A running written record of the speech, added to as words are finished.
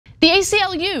The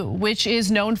ACLU, which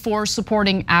is known for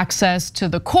supporting access to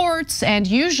the courts and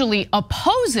usually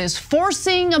opposes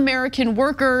forcing American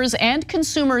workers and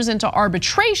consumers into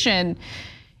arbitration,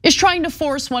 is trying to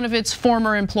force one of its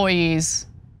former employees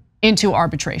into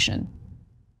arbitration.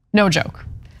 No joke.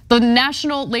 The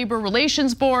National Labor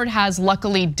Relations Board has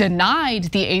luckily denied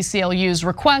the ACLU's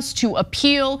request to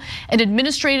appeal an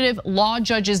administrative law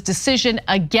judge's decision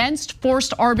against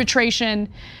forced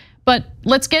arbitration. But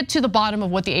let's get to the bottom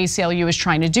of what the ACLU is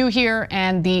trying to do here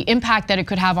and the impact that it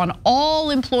could have on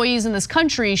all employees in this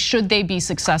country should they be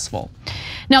successful.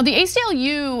 Now, the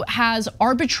ACLU has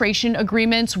arbitration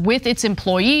agreements with its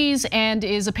employees and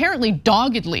is apparently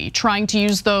doggedly trying to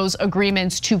use those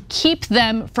agreements to keep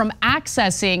them from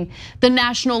accessing the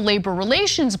National Labor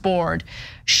Relations Board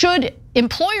should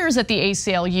employers at the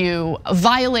ACLU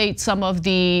violate some of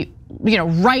the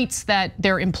rights that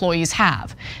their employees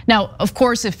have. Now, of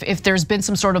course, if there's been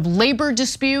some sort of labor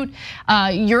dispute,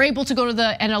 you're able to go to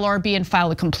the NLRB and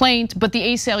file a complaint, but the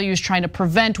ACLU is trying to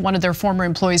prevent one of their former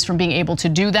employees from being able to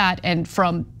do that and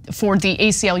for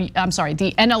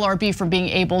the NLRB from being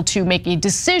able to make a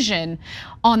decision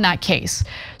on that case.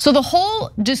 So the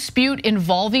whole dispute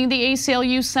involving the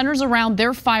ACLU centers around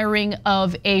their firing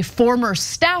of a former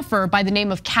staffer by the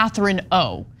name of Catherine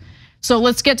O. So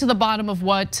let's get to the bottom of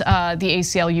what the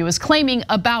ACLU is claiming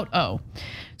about O.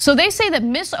 So they say that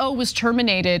Miss O was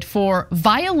terminated for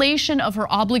violation of her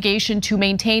obligation to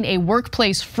maintain a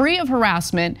workplace free of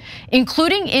harassment,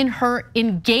 including in her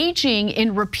engaging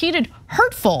in repeated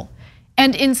hurtful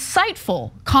and insightful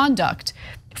conduct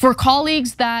for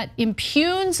colleagues that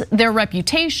impugns their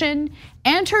reputation,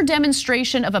 and her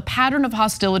demonstration of a pattern of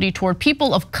hostility toward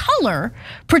people of color,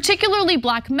 particularly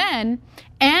black men,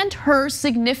 and her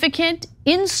significant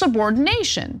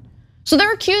insubordination. So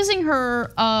they're accusing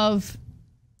her of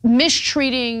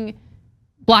mistreating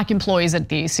black employees at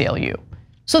the ACLU.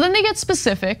 So then they get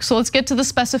specific, so let's get to the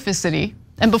specificity.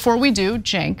 And before we do,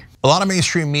 Cenk. A lot of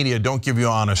mainstream media don't give you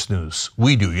honest news.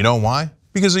 We do, you know why?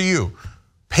 Because of you.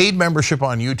 Paid membership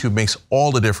on YouTube makes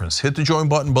all the difference. Hit the join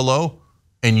button below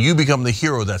and you become the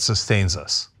hero that sustains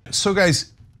us. So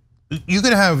guys, you're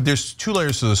gonna have, there's two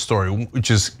layers to the story,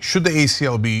 which is should the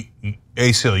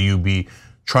ACLU be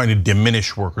trying to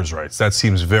diminish workers' rights? That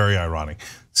seems very ironic.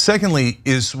 Secondly,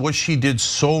 is what she did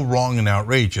so wrong and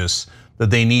outrageous that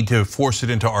they need to force it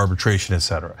into arbitration,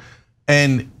 etc.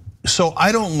 And so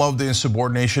I don't love the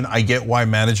insubordination. I get why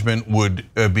management would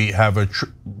have a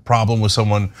problem with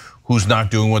someone who's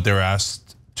not doing what they're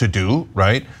asked to do,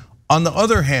 right? On the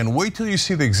other hand, wait till you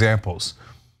see the examples.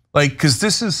 Like,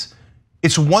 because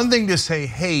it's one thing to say,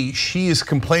 hey, she is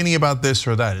complaining about this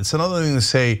or that. It's another thing to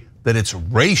say that it's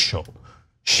racial.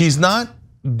 She's not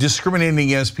discriminating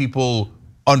against people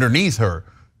underneath her.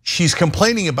 She's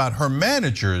complaining about her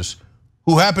managers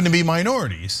who happen to be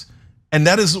minorities. And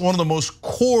that is one of the most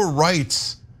core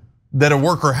rights that a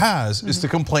worker has, is to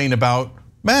complain about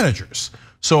managers.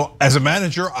 So as a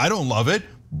manager, I don't love it,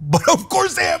 but of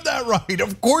course they have that right,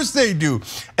 of course they do.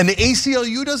 And the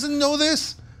ACLU doesn't know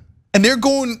this? And they're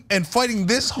going and fighting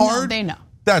this hard? No, they know.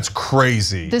 That's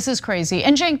crazy. This is crazy.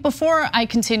 And Cenk, before I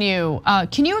continue,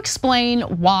 can you explain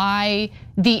why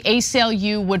the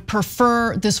ACLU would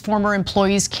prefer this former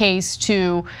employee's case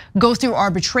to go through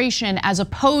arbitration as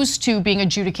opposed to being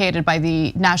adjudicated by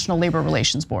the National Labor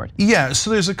Relations Board? Yeah,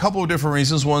 so there's a couple of different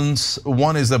reasons.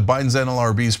 One is that Biden's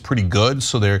NLRB is pretty good,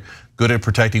 so they're good at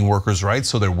protecting workers' rights,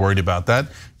 so they're worried about that.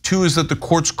 Two is that the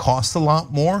courts cost a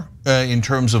lot more in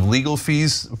terms of legal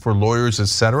fees for lawyers,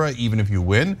 etc., even if you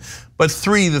win. But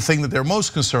three, the thing that they're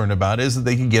most concerned about is that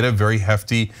they can get a very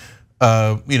hefty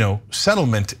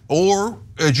settlement or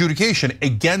adjudication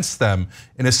against them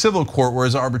in a civil court,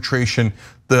 whereas arbitration,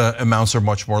 the amounts are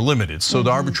much more limited. So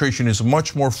the arbitration is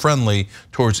much more friendly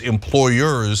towards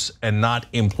employers and not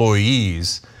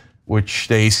employees, which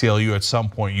the ACLU at some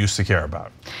point used to care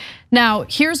about. Now,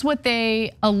 here's what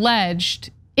they alleged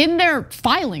in their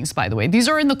filings, by the way. These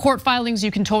are in the court filings.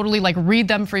 You can totally read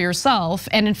them for yourself.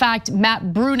 And in fact,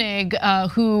 Matt Brunig,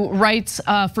 who writes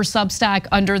for Substack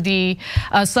under the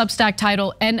Substack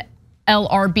title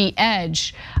NLRB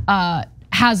Edge,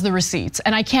 has the receipts.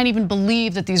 And I can't even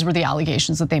believe that these were the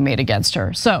allegations that they made against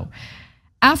her. So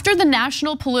after the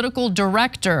national political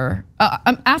director,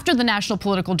 a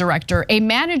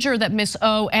manager that Miss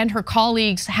O and her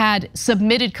colleagues had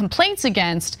submitted complaints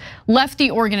against left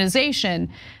the organization,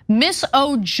 Miss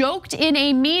O joked in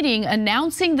a meeting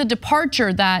announcing the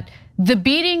departure that the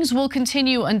beatings will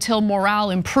continue until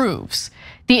morale improves.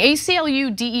 The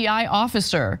ACLU DEI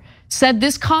officer said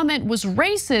this comment was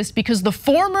racist because the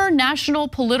former national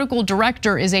political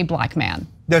director is a black man.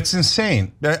 That's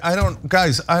insane.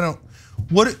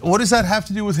 What does that have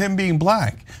to do with him being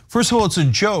black? First of all, it's a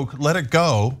joke, let it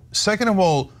go. Second of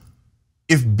all,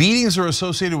 if beatings are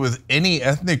associated with any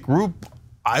ethnic group,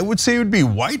 I would say it would be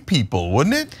white people,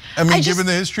 wouldn't it? I mean, given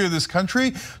the history of this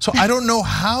country. So I don't know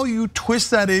how you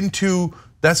twist that into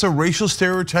that's a racial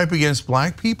stereotype against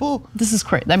black people. This is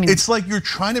crazy. I mean, it's like you're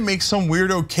trying to make some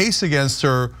weirdo case against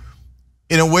her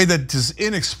in a way that is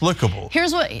inexplicable.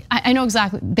 Here's what I know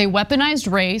exactly. They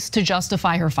weaponized race to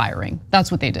justify her firing.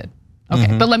 That's what they did.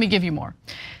 Okay, but let me give you more.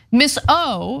 Ms.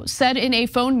 O said in a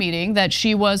phone meeting that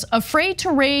she was afraid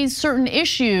to raise certain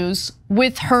issues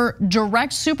with her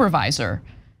direct supervisor.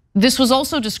 This was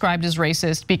also described as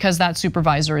racist because that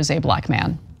supervisor is a black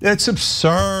man. It's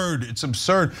absurd, it's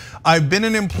absurd. I've been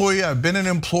an employee, I've been an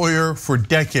employer for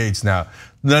decades now.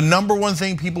 The number one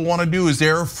thing people want to do is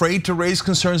they're afraid to raise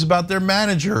concerns about their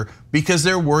manager because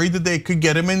they're worried that they could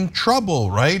get him in trouble,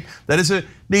 right? That is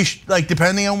like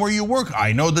depending on where you work.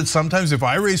 I know that sometimes if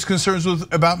I raise concerns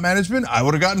about management, I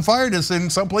would have gotten fired, as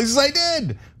in some places I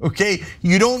did. Okay,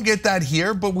 you don't get that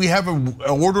here, but we have an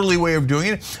orderly way of doing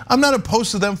it. I'm not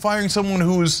opposed to them firing someone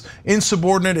who's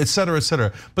insubordinate, et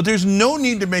cetera, but there's no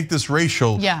need to make this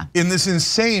racial in this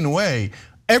insane way.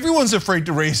 Everyone's afraid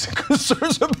to raise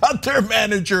concerns about their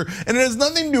manager, and it has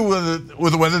nothing to do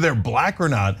with whether they're black or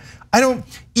not.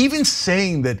 Even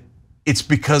saying that it's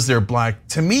because they're black,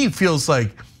 to me feels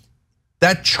like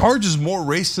that charge is more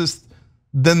racist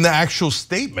than the actual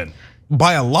statement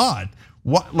by a lot.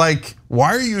 Why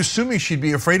are you assuming she'd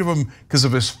be afraid of him because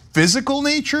of his physical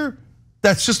nature?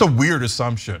 That's just a weird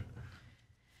assumption.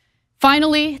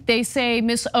 Finally, they say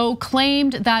Ms. O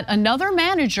claimed that another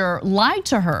manager lied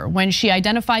to her when she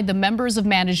identified the members of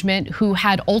management who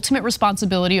had ultimate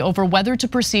responsibility over whether to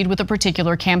proceed with a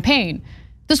particular campaign.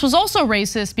 This was also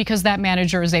racist because that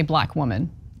manager is a black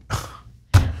woman.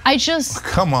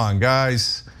 Come on,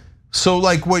 guys. So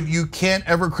what, you can't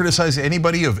ever criticize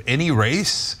anybody of any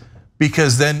race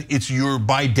because then you're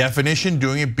by definition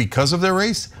doing it because of their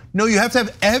race? No, you have to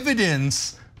have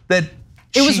evidence that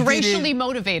it was racially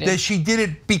motivated. That she did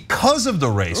it because of the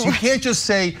race. You can't just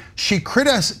say she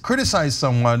criticized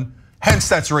someone, hence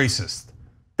that's racist.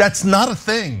 That's not a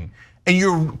thing.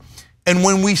 And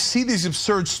when we see these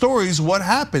absurd stories, what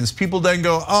happens? People then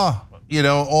go,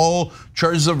 all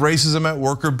charges of racism at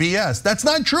work are BS. That's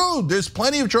not true. There's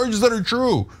plenty of charges that are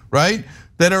true, right?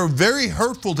 That are very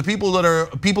hurtful to people that are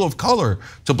people of color,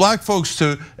 to black folks,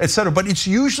 to et cetera. But it's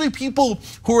usually people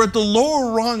who are at the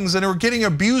lower rungs and are getting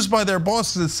abused by their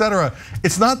bosses, et cetera.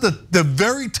 It's not the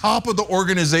very top of the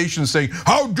organization saying,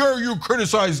 how dare you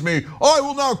criticize me? I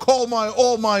will now call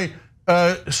all my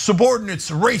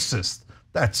subordinates racist.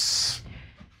 It's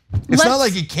not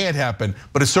like it can't happen,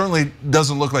 but it certainly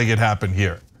doesn't look like it happened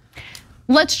here.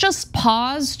 Let's just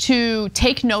pause to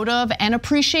take note of and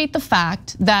appreciate the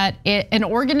fact that an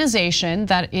organization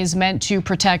that is meant to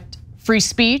protect free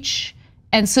speech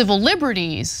and civil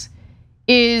liberties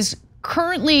is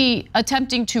currently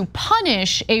attempting to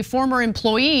punish a former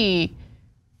employee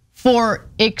for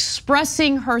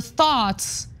expressing her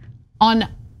thoughts on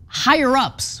higher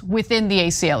ups within the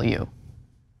ACLU.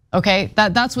 Okay,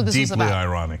 that's what this is about. Deeply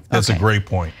ironic. That's a great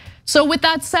point. So with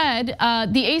that said,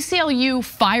 the ACLU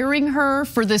firing her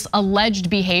for this alleged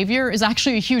behavior is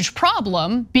actually a huge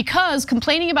problem because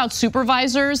complaining about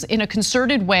supervisors in a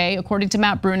concerted way, according to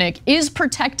Matt Brunick, is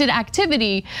protected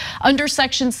activity under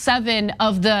Section 7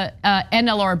 of the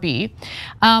NLRB.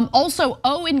 Also,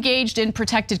 O engaged in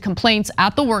protected complaints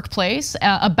at the workplace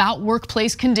about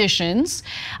workplace conditions.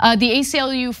 The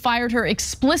ACLU fired her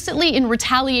explicitly in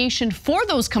retaliation for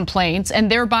those complaints and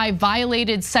thereby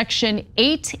violated Section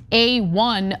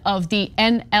 8A1 of the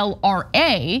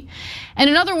NLRA. And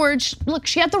in other words, look,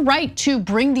 she had the right to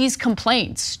bring these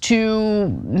complaints to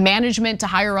management, to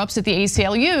higher ups at the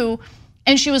ACLU,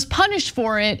 and she was punished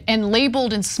for it and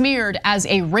labeled and smeared as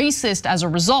a racist as a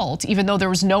result, even though there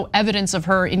was no evidence of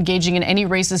her engaging in any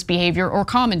racist behavior or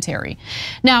commentary.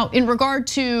 Now, in regard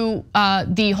to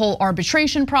the whole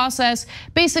arbitration process,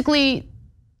 basically,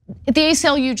 the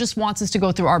ACLU just wants us to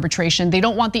go through arbitration. They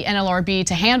don't want the NLRB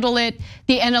to handle it.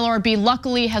 The NLRB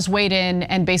luckily has weighed in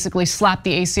and basically slapped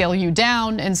the ACLU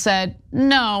down and said,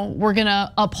 no, we're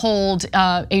gonna uphold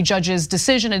a judge's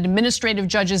decision, an administrative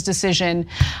judge's decision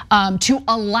to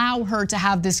allow her to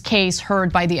have this case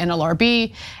heard by the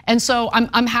NLRB. And so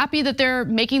I'm happy that they're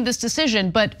making this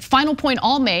decision, but final point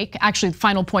I'll make, actually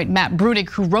final point Matt Brunick,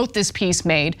 who wrote this piece,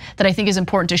 made that I think is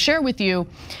important to share with you,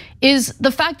 is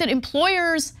the fact that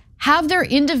employers have their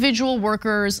individual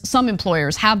workers, some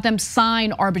employers have them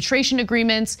sign arbitration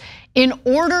agreements in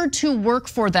order to work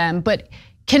for them, but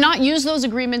cannot use those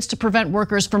agreements to prevent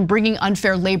workers from bringing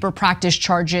unfair labor practice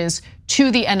charges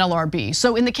to the NLRB.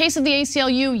 So in the case of the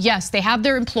ACLU, yes, they have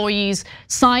their employees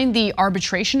sign the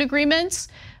arbitration agreements,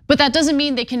 but that doesn't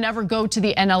mean they can never go to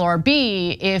the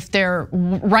NLRB if their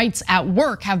rights at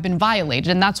work have been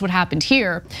violated, and that's what happened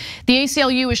here. The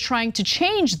ACLU is trying to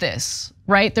change this,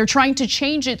 right? They're trying to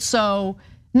change it so,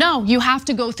 no, you have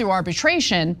to go through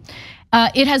arbitration.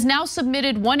 It has now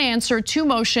submitted one answer, two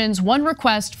motions, one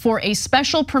request for a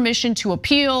special permission to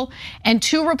appeal, and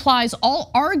two replies,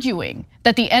 all arguing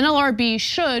that the NLRB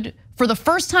should, for the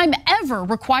first time ever,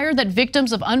 require that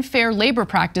victims of unfair labor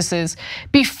practices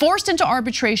be forced into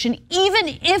arbitration,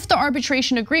 even if the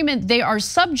arbitration agreement they are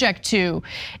subject to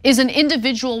is an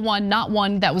individual one, not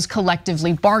one that was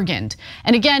collectively bargained.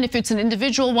 And again, if it's an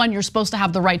individual one, you're supposed to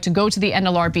have the right to go to the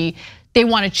NLRB. They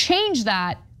want to change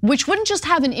that, which wouldn't just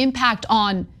have an impact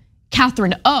on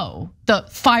Catherine O, the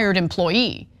fired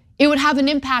employee. It would have an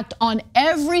impact on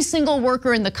every single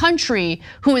worker in the country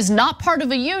who is not part of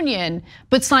a union,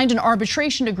 but signed an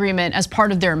arbitration agreement as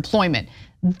part of their employment.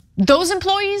 Those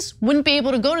employees wouldn't be able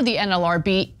to go to the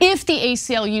NLRB if the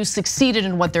ACLU succeeded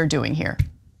in what they're doing here.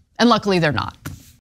 And luckily they're not.